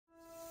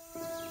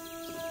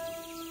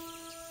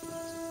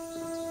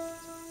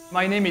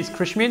My name is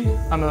Chris Schmid.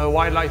 I'm a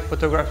wildlife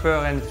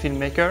photographer and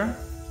filmmaker.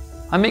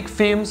 I make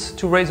films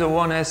to raise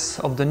awareness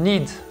of the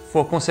need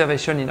for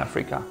conservation in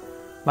Africa.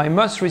 My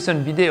most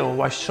recent video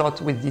was shot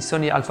with the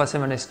Sony Alpha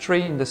 7S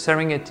III in the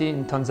Serengeti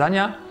in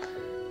Tanzania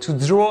to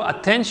draw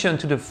attention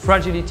to the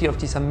fragility of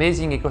this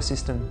amazing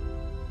ecosystem.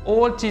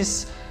 All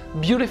these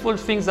beautiful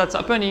things that's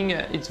happening,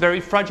 it's very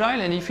fragile,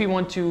 and if we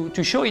want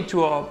to show it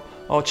to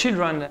our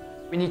children,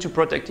 we need to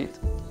protect it.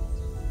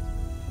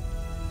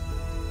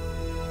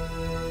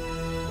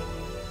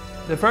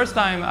 The first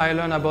time I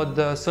learned about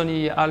the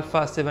Sony Alpha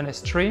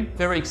 7S III,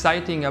 very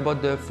exciting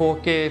about the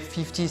 4K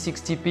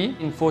 50-60p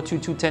in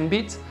 422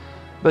 10-bit.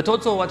 But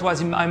also what was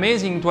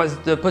amazing was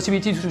the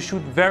possibility to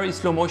shoot very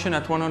slow motion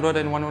at 100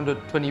 and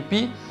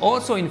 120p,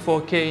 also in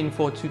 4K in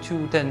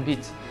 422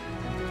 10-bit.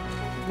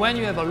 When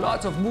you have a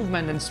lot of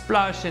movement and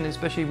splash, and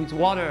especially with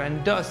water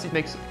and dust, it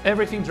makes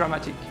everything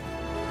dramatic.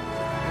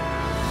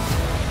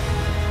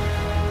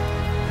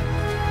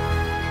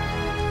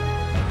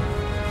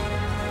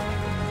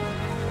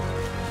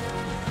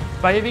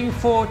 By having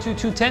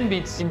 422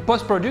 10-bits in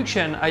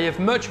post-production, I have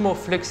much more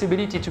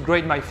flexibility to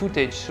grade my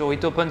footage, so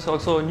it opens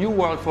also a new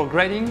world for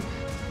grading.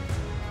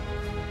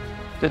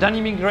 The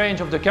dynamic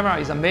range of the camera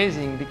is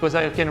amazing because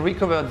I can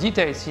recover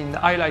details in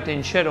highlight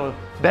and shadow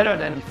better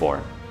than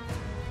before.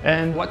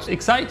 And what's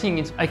exciting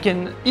is I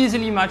can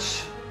easily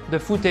match the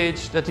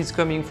footage that is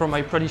coming from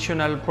my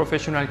traditional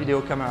professional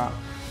video camera.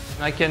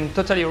 I can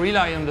totally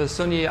rely on the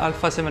Sony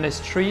Alpha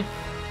 7S III.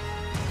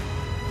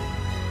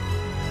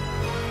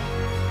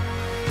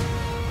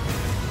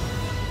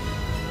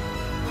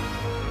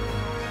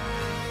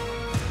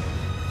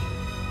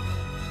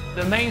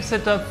 The main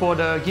setup for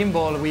the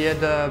gimbal, we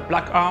had a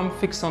black arm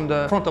fixed on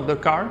the front of the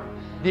car.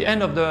 The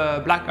end of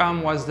the black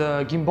arm was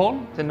the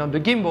gimbal, then on the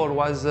gimbal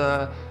was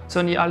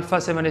Sony Alpha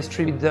 7S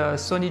III with the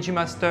Sony G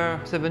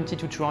Master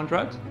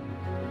 70-200.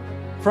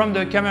 From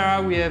the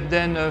camera we have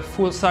then a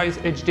full-size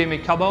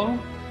HDMI cable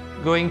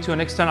going to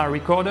an external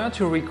recorder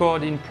to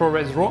record in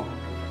ProRes RAW.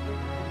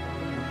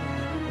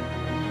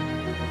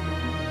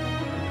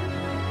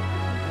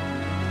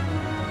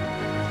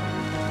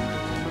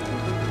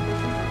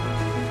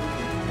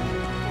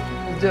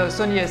 The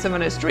Sony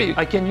A7S III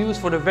I can use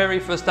for the very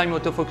first time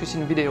autofocus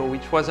in video,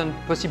 which wasn't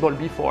possible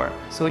before.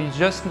 So you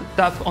just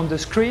tap on the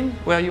screen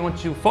where you want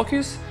to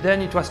focus,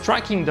 then it was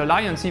tracking the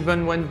lions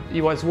even when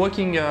he was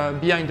walking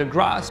behind the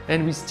grass,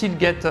 and we still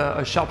get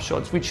a sharp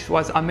shots, which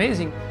was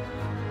amazing.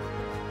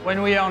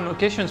 When we are on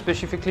location,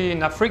 specifically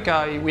in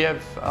Africa, we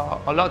have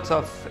a lot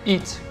of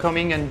heat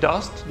coming and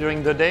dust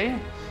during the day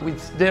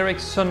with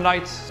direct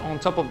sunlight on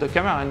top of the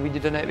camera, and we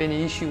didn't have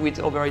any issue with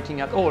overheating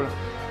at all.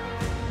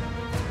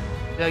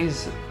 There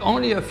is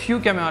only a few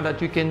cameras that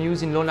you can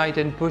use in low light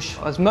and push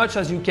as much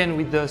as you can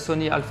with the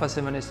Sony Alpha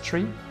 7S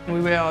III.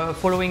 We were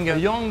following a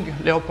young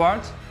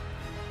leopard.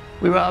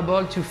 We were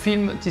able to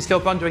film this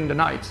leopard during the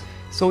night.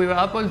 So we were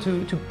able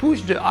to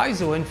push the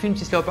ISO and film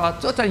this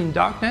leopard totally in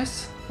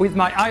darkness. With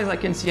my eyes I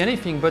can see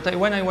anything, but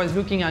when I was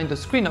looking at the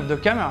screen of the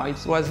camera,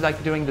 it was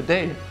like during the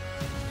day.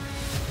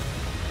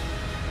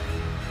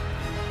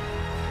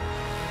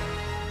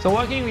 So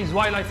working with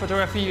wildlife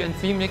photography and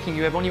filmmaking,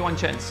 you have only one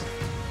chance.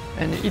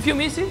 And if you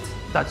miss it,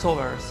 that's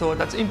over. So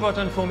that's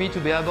important for me to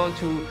be able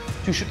to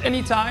shoot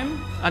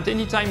anytime, at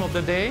any time of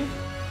the day.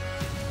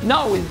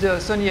 Now with the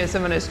Sony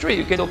A7S III,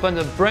 you can open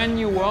a brand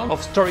new world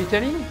of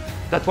storytelling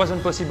that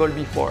wasn't possible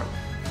before.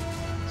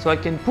 So I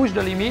can push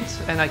the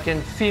limits and I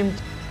can film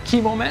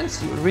key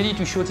moments, really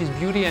to show this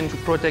beauty and to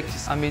protect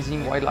this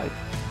amazing wildlife.